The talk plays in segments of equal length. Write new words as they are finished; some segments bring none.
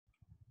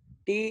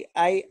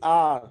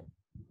TIR.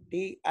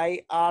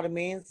 TIR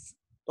means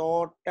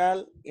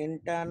total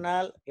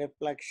internal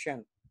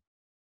reflection.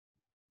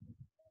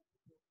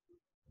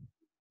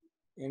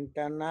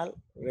 Internal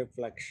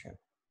reflection.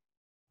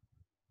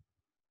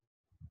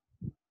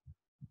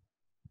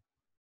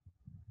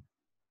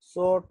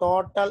 So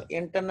total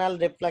internal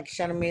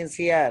reflection means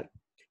here,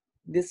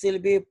 this will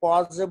be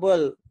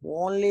possible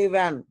only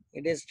when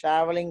it is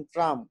traveling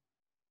from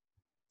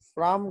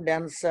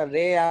denser.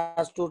 Ray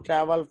has to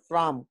travel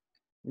from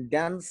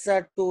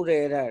denser to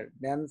rarer,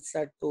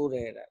 denser to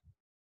rarer.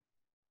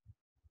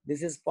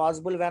 This is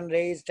possible when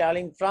ray is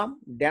traveling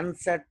from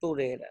denser to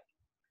rarer.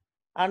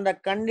 And the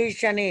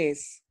condition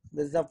is,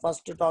 this is the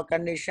first talk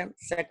condition.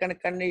 Second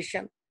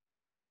condition,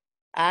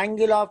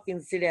 angle of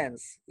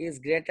incidence is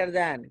greater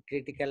than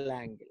critical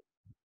angle.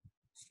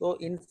 So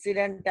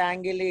incident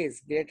angle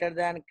is greater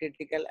than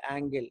critical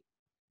angle.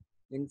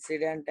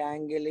 Incident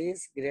angle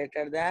is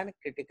greater than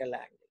critical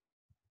angle.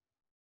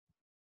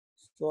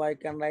 So I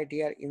can write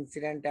here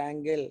incident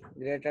angle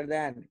greater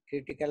than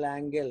critical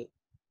angle.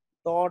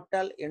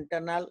 Total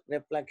internal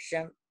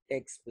reflection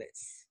takes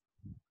place.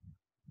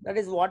 That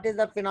is what is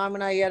the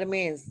phenomena here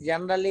means.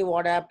 Generally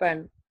what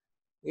happened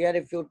here,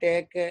 if you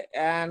take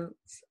an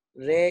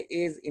ray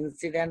is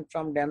incident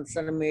from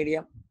denser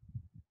medium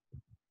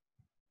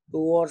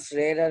towards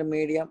rarer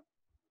medium.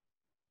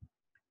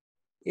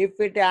 If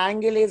its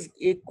angle is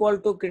equal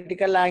to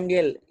critical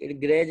angle,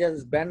 it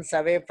grazes, bends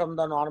away from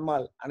the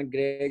normal and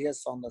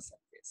grazes on the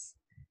surface.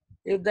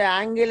 If the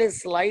angle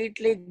is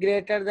slightly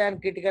greater than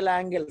critical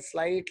angle,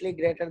 slightly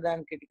greater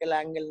than critical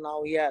angle,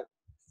 now here,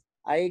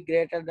 I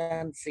greater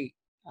than C,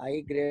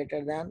 I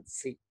greater than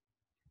C,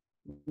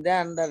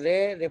 then the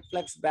ray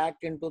reflects back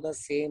into the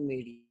same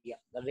medium.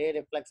 The ray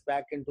reflects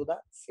back into the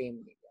same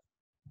medium.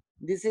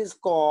 This is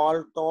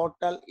called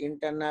total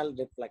internal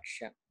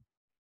reflection.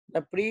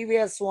 The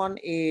previous one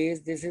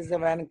is, this is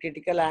when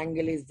critical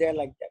angle is there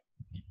like that.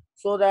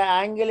 So the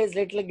angle is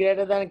little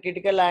greater than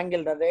critical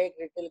angle, the ray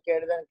little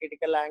greater than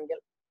critical angle.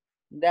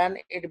 Then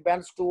it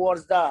bends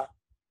towards the,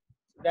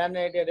 then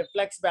it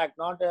reflects back,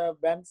 not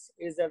bends,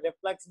 is a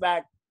reflects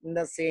back in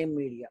the same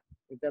medium.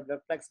 It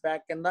reflects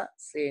back in the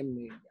same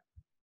medium.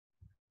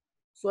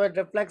 So it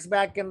reflects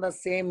back in the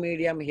same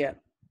medium here.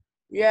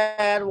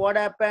 Here, what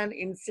happened?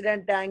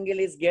 Incident angle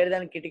is greater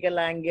than critical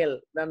angle.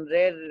 Then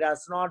ray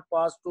does not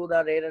pass to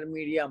the rarer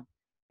medium.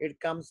 It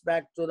comes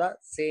back to the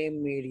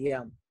same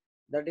medium.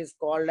 That is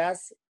called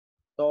as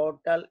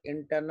total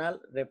internal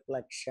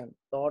reflection.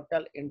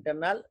 Total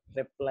internal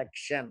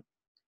reflection.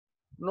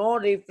 No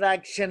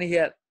refraction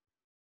here.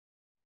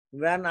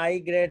 When I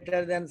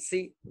greater than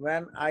C,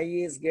 when I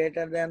is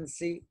greater than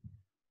C,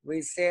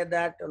 we say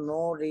that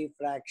no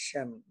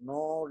refraction,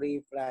 no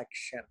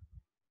refraction.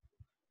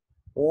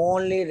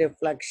 Only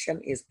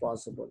reflection is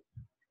possible.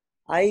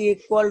 I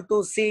equal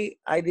to C,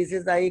 this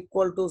is I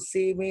equal to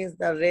C means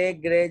the ray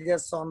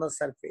grazes on the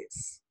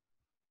surface.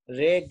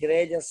 Ray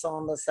grazes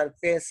on the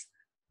surface.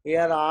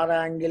 Here R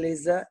angle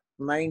is a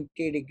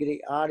 90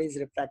 degree, R is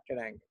refracted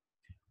angle.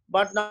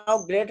 But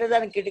now greater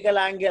than critical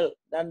angle,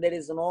 then there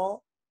is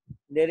no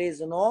that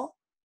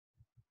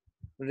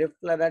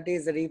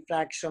is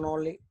refraction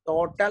only.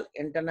 Total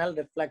internal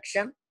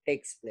reflection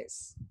takes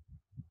place.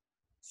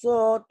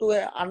 So to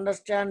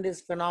understand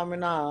this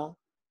phenomena,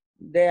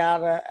 they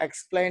are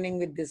explaining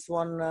with this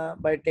one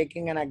by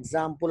taking an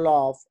example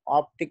of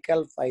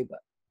optical fiber.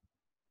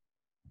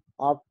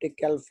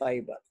 Optical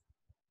fiber.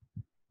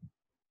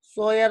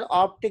 So here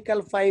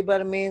optical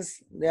fiber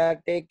means they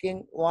are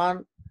taking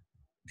one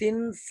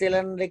thin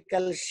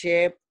cylindrical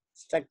shape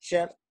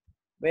structure,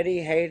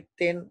 very height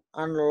thin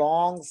and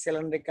long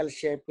cylindrical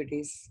shape it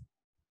is.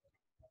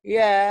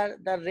 Here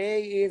the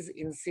ray is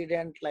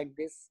incident like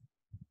this.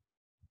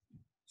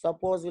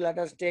 Suppose let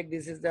us take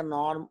this is the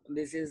norm,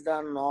 this is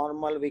the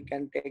normal, we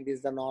can take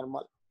this the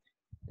normal.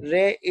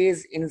 Ray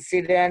is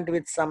incident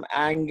with some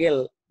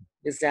angle.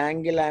 This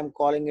angle I am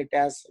calling it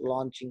as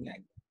launching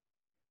angle.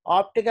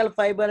 Optical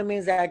fiber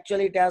means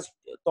actually it has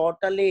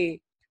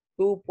totally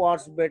two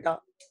parts beta.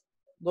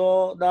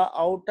 Though the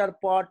outer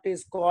part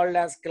is called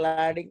as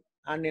cladding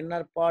and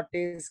inner part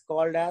is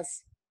called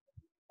as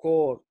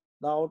core.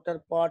 The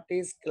outer part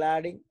is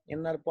cladding,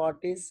 inner part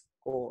is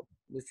core.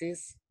 This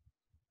is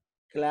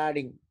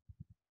cladding.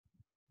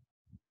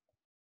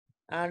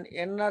 And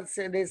inner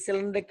the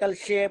cylindrical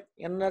shape,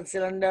 inner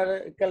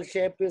cylindrical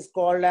shape is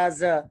called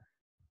as a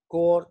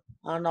core,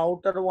 and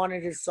outer one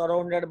it is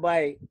surrounded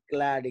by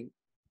cladding.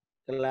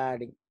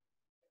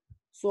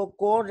 So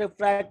core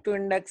refractive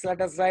index,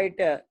 let us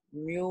write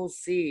mu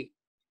C.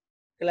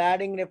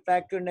 Cladding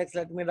refractive index,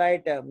 let me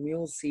write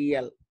mu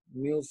CL.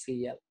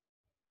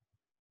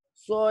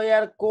 So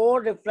here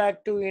core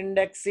refractive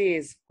index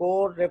is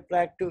greater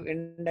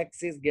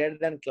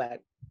than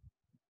cladding.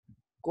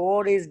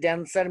 Core is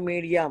denser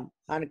medium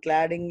and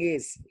cladding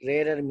is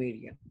rarer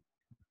medium.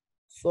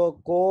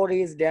 So core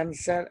is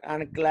denser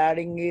and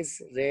cladding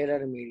is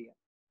rarer medium.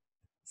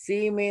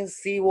 C means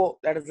CO.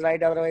 Let us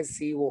write otherwise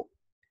CO.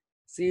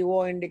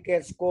 CO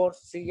indicates core,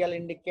 CL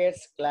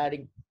indicates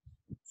cladding.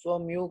 So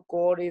mu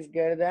core is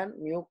greater than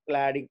mu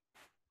cladding.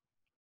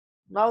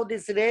 Now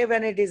this ray,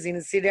 when it is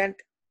incident,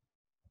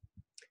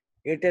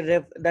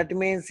 that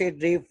means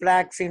it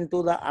refracts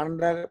into the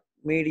another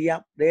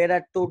medium,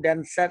 rarer to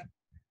denser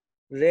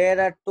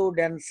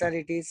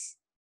it is.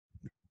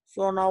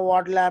 So now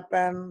what will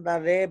happen? The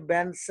ray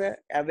bends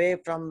away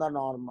from the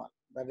normal.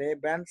 The ray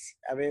bends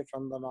away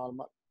from the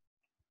normal.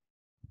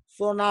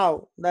 So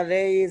now the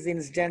ray is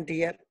incident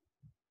here.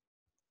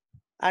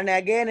 And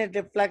again it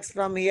reflects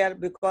from here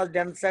because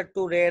denser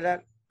to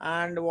rarer.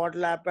 And what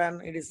will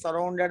happen? It is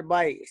surrounded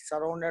by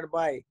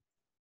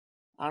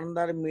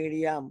another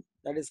medium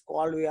that is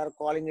called, we are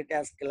calling it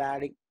as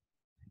cladding.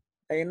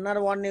 The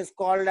inner one is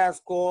called as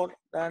core,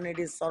 then it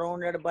is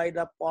surrounded by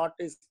the part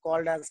is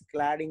called as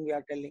cladding, we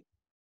are telling.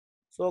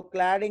 So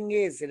cladding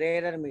is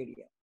rarer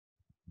medium.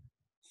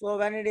 So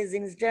when it is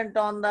incident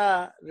on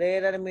the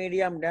rarer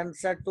medium,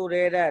 denser to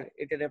rarer,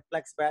 it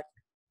reflects back.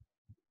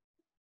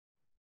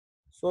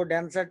 So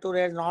denser to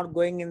rarer is not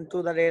going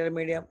into the rarer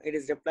medium, it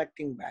is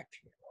reflecting back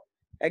here.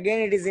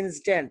 Again it is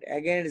instant,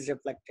 again it is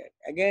reflected.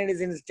 Again it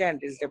is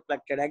instant, it is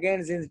reflected. Again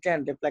it is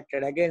instant,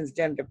 reflected. Again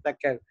instant,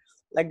 reflected.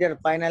 Like that,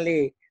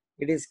 finally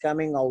it is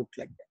coming out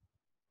like that.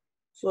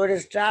 So it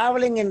is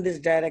traveling in this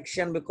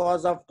direction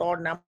because of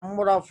total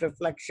number of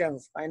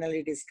reflections. Finally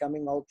it is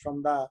coming out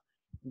from the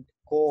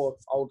core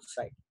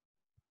outside.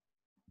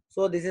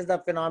 So this is the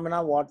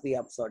phenomena what we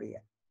observe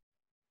here.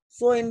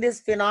 So in this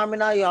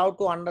phenomena, you have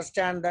to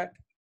understand that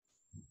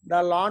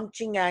the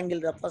launching angle,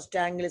 the first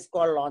angle is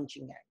called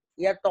launching angle.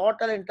 Here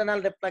total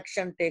internal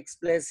reflection takes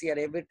place here.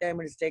 Every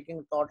time it is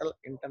taking total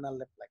internal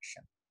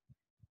reflection.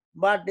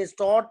 But this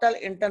total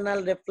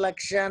internal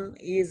reflection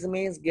is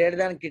means greater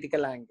than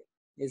critical angle.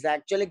 Is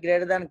actually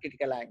greater than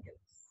critical angle.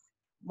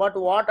 But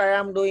what I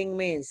am doing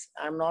means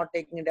I am not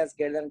taking it as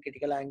greater than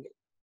critical angle.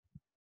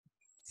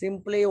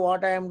 Simply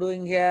what I am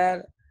doing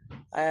here,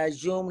 I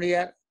assumed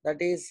here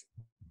that is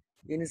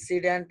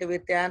incident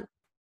with an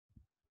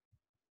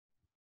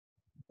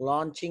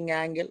launching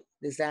angle.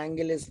 This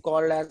angle is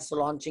called as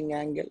launching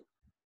angle.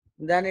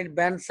 Then it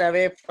bends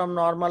away from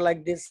normal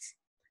like this.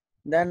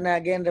 Then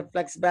again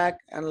reflects back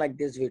and like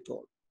this we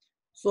told.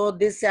 So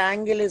this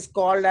angle is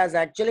called as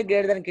actually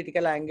greater than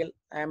critical angle.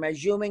 I am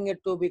assuming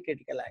it to be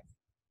critical angle.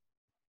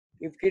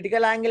 If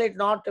critical angle it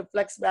not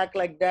reflects back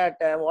like that,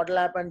 what will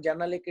happen?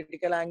 Generally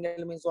critical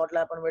angle means what will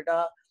happen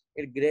beta?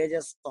 It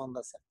grazes on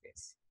the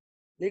surface.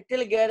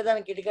 Little greater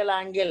than critical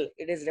angle,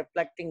 it is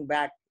reflecting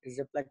back. Is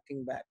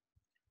reflecting back.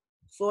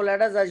 So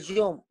let us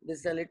assume this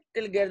is a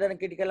little greater than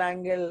critical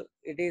angle.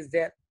 It is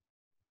there.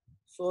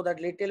 So that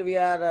little we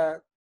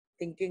are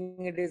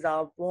thinking it is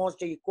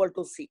almost equal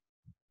to C.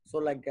 So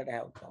like that I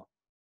have drawn.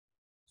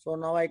 So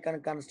now I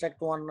can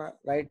construct one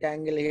right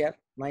angle here,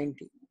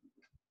 90.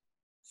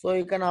 So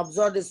you can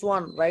observe this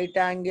one, right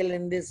angle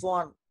in this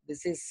one.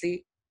 This is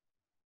C.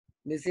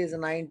 This is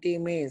 90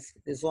 means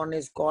this one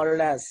is called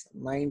as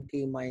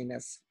 90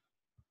 minus.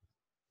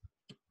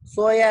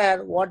 So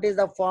here, what is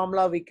the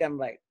formula we can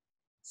write?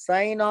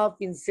 Sign of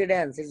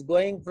incidence is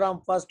going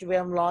from first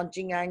wave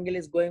launching angle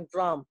is going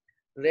from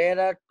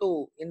rarer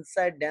to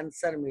inside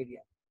denser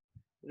medium.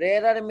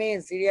 Rarer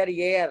means here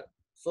air.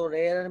 So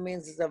rarer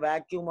means it's a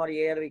vacuum or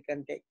air we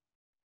can take.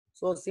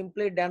 So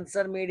simply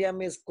denser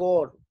medium is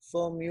core.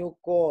 So mu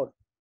core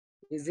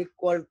is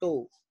equal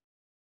to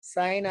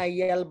sin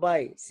IL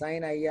by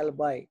sin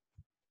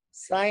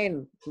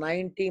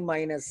 90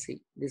 minus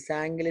C. This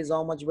angle is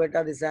how much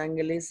better? This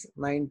angle is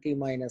 90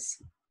 minus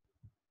C.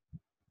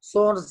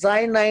 So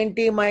sin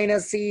 90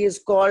 minus C is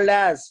called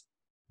as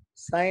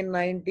sin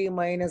 90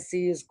 minus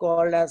C is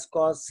called as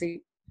cos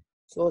C.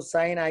 So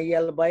sin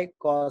IL by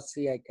cos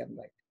C I can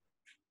write.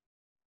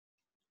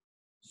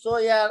 So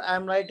here I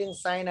am writing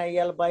sin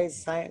IL by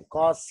sin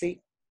cos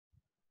C.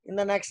 In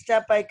the next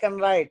step I can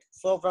write.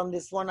 So from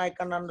this one I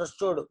can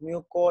understood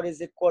mu core is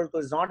equal to,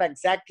 is not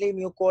exactly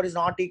mu core is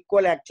not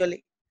equal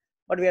actually,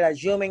 but we are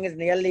assuming is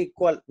nearly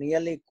equal.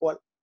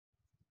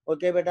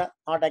 Okay, beta,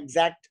 not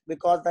exact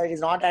because that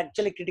is not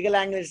actually critical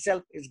angle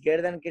itself, is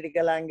greater than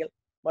critical angle,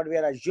 but we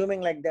are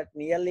assuming like that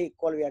nearly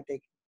equal we are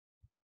taking.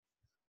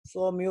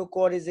 So mu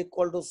core is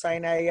equal to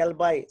sin IL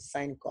by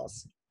sin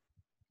cos.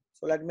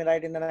 So let me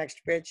write in the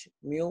next page,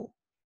 mu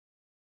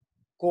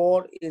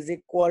core is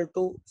equal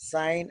to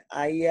sin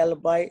IL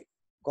by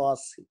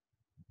cos C.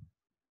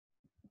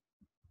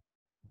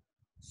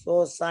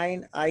 So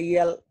sin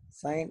IL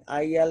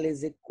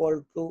is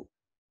equal to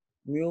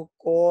mu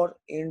core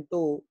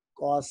into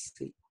cos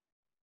C.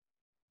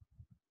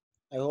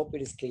 I hope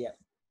it is clear.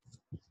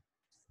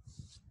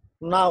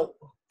 Now,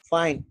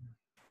 fine.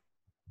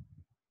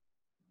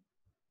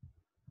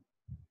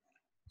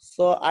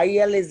 So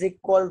IL is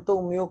equal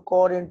to mu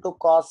core into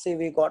cos C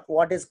we got.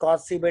 What is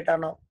cos C beta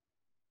now?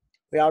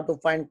 We have to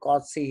find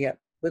cos C here.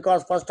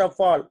 Because first of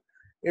all,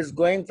 it's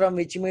going from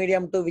which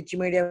medium to which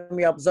medium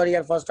we observe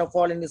here. First of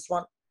all, in this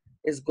one,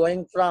 is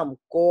going from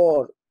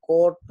core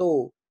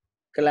to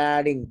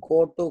cladding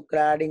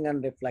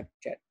and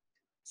reflected.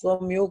 So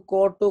mu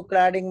core to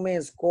cladding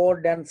means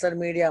core denser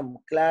medium,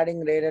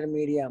 cladding rarer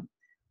medium.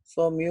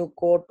 So mu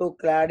core to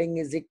cladding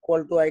is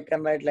equal to, I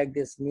can write like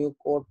this, mu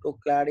core to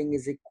cladding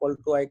is equal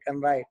to, I can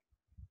write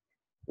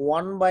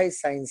 1 by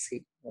sin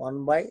C,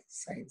 1 by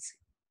sin C.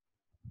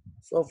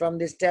 So from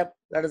this step,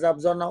 let us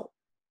observe now.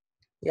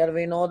 Here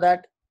we know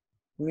that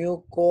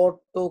mu core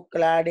to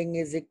cladding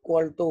is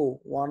equal to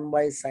 1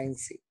 by sin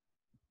C.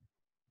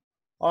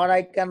 Or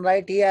I can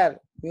write here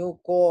mu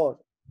core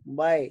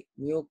by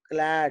mu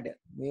clad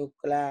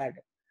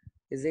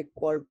is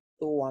equal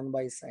to 1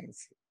 by sin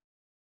C.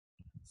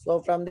 So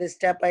from this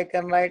step I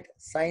can write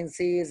sin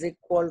C is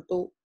equal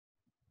to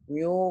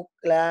mu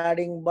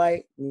cladding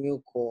by mu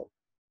core.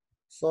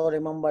 So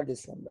remember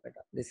this one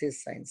better. This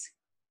is sin C.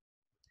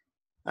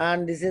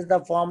 And this is the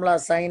formula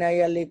sin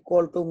IL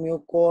equal to mu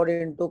core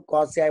into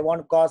cos C. I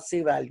want cos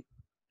C value.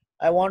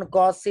 I want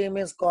cos C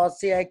means cos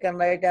C I can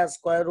write as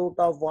square root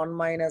of 1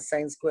 minus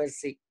sin square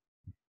C.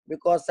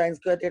 Because sin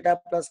square theta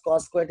plus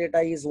cos square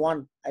theta is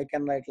 1. I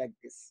can write like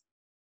this.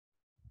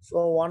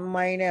 So 1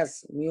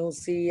 minus mu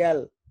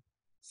CL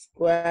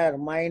square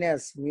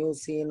minus mu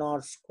C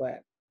naught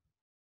square.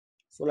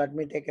 So let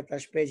me take a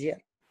fresh page here.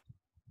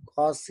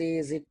 Cos C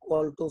is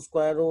equal to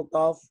square root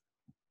of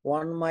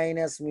 1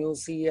 minus mu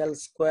CL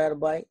square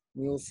by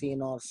mu C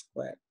naught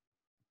square.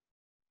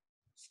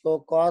 So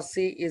cos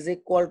C is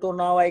equal to,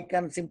 now I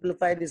can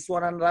simplify this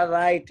one and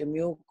write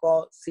mu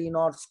cos C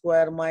naught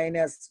square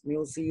minus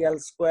mu CL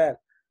square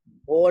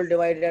whole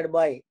divided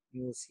by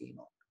mu C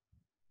naught.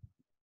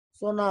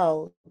 So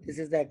now this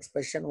is the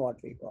expression what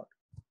we got.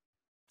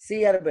 See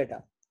here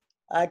beta.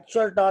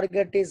 Actual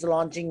target is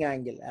launching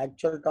angle.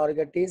 Actual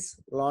target is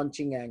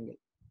launching angle.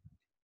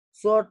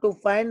 So to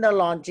find the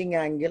launching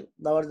angle,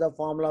 that was the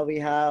formula we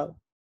have.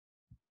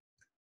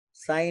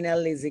 Sin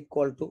L is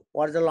equal to,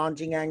 what is the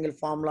launching angle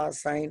formula?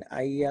 Sin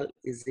IL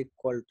is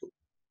equal to,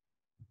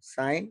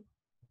 sin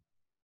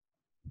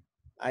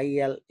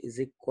IL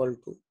is equal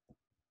to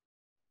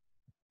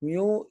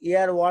mu,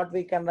 here what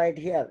we can write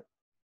here,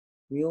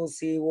 mu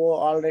CO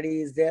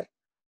already is there,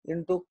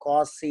 into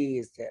cos C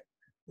is there.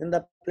 In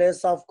the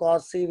place of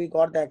cos C, we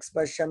got the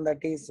expression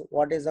that is,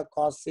 what is the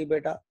cos C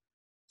beta?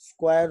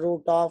 Square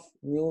root of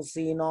mu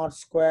C naught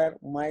square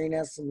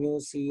minus mu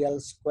CL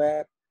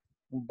square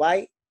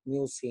by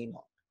mu C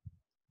naught.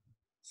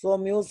 So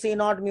mu C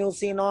naught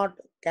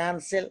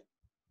cancel.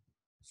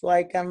 So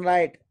I can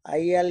write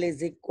IL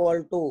is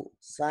equal to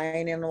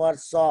sin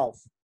inverse of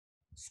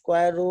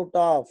square root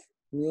of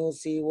mu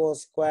CO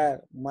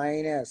square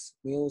minus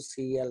mu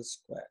CL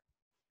square.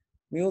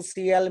 Mu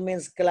CL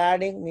means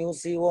cladding, mu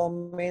CO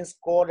means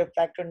core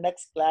refractive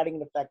index,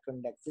 cladding refractive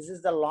index. This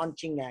is the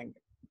launching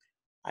angle.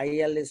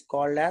 IL is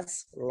called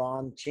as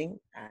launching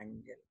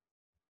angle.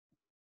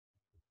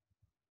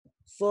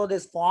 So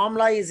this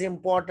formula is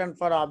important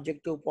for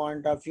objective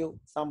point of view.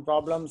 Some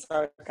problems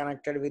are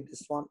connected with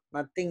this one.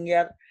 Nothing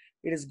here.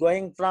 It is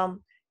going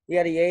from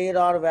here air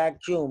or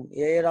vacuum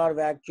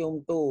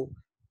to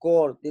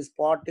core. This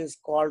part is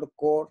called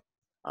core.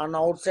 And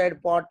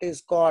outside part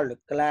is called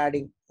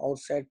cladding.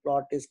 Outside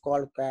part is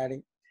called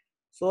cladding.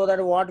 So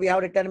that what we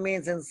have written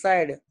means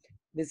inside,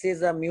 this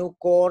is a mu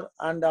core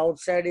and the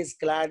outside is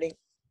cladding.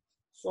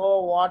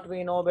 So what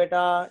we know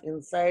beta,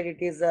 inside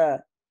it is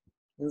a,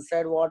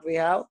 inside what we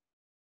have,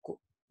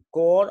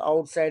 core,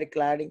 outside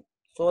cladding.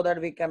 So that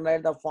we can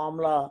write the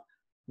formula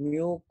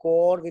mu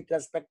core with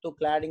respect to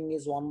cladding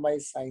is 1 by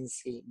sin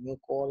C. Mu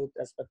core with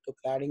respect to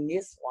cladding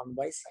is 1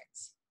 by sin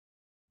C.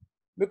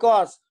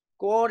 Because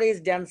core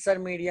is denser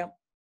medium,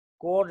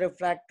 core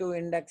refractive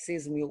index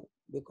is mu.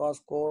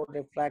 Because core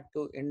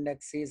refractive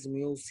index is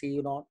mu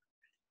C naught.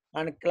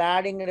 And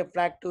cladding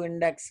refractive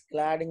index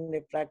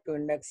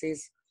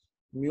is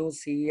mu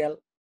CL.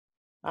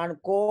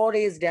 And core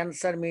is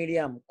denser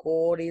medium,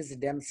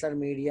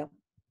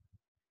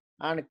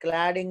 and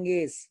cladding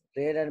is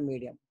rarer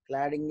medium,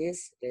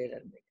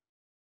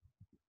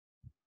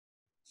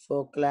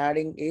 So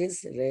cladding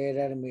is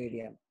rarer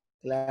medium,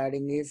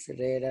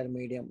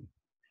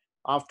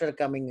 after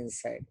coming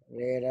inside,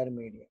 rarer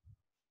medium.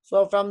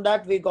 So from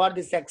that we got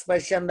this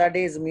expression that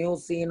is mu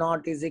C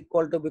naught is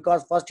equal to,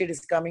 because first it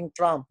is coming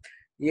from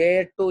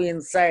air to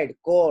inside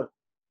core,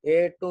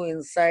 air to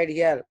inside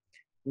here,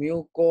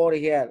 mu core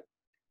here.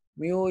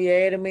 Mu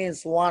air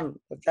means 1.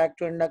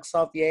 Refractive index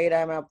of air,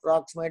 I am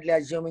approximately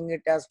assuming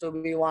it has to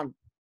be 1.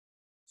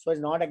 So it's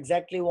not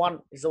exactly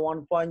 1. It's a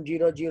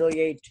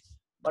 1.008.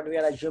 But we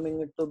are assuming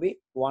it to be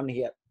 1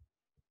 here.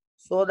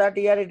 So that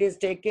here it is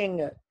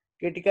taking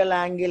critical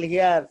angle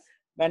here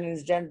when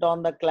incident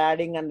on the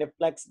cladding and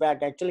reflects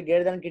back. Actually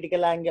greater than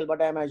critical angle,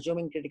 but I am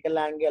assuming critical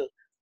angle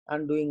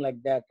and doing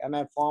like that. And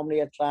I formed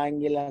a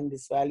triangle and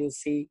this value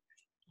C.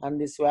 And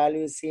this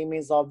value C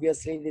means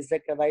obviously this is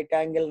like a right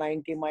angle,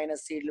 90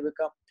 minus C will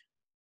become.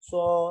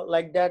 So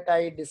like that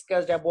I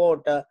discussed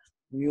about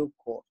mu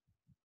core.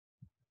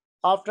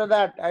 After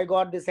that I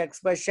got this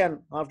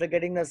expression. After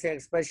getting this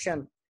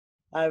expression,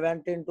 I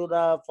went into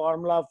the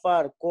formula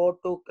for core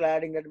to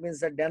cladding. That means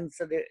the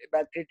density,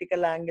 the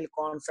critical angle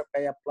concept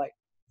I applied.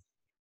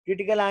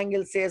 Critical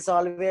angle says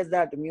always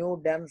that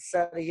mu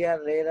denser here,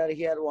 rarer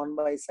here, 1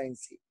 by sin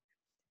C.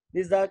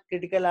 This is the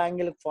critical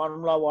angle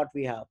formula what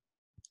we have.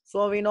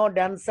 So we know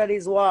denser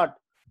is what?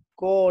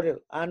 Core,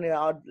 and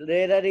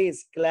rarer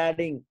is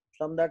cladding.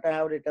 From that I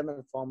have written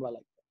the formula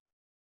like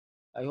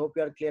that. I hope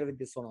you are clear with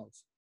this one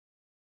also.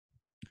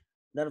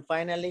 Then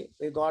finally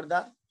we got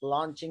the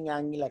launching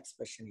angle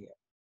expression here.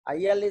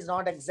 IL is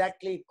not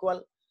exactly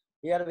equal.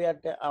 Here we are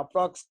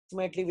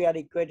approximately we are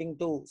equating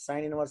to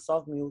sine inverse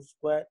of mu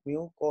square,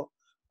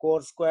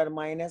 core square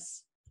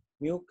minus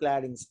mu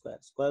cladding square.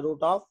 Square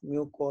root of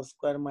mu core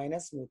square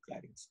minus mu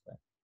cladding square.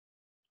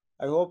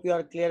 I hope you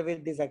are clear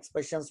with these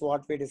expressions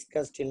what we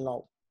discussed till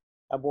now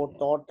about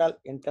total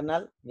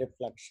internal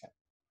reflection.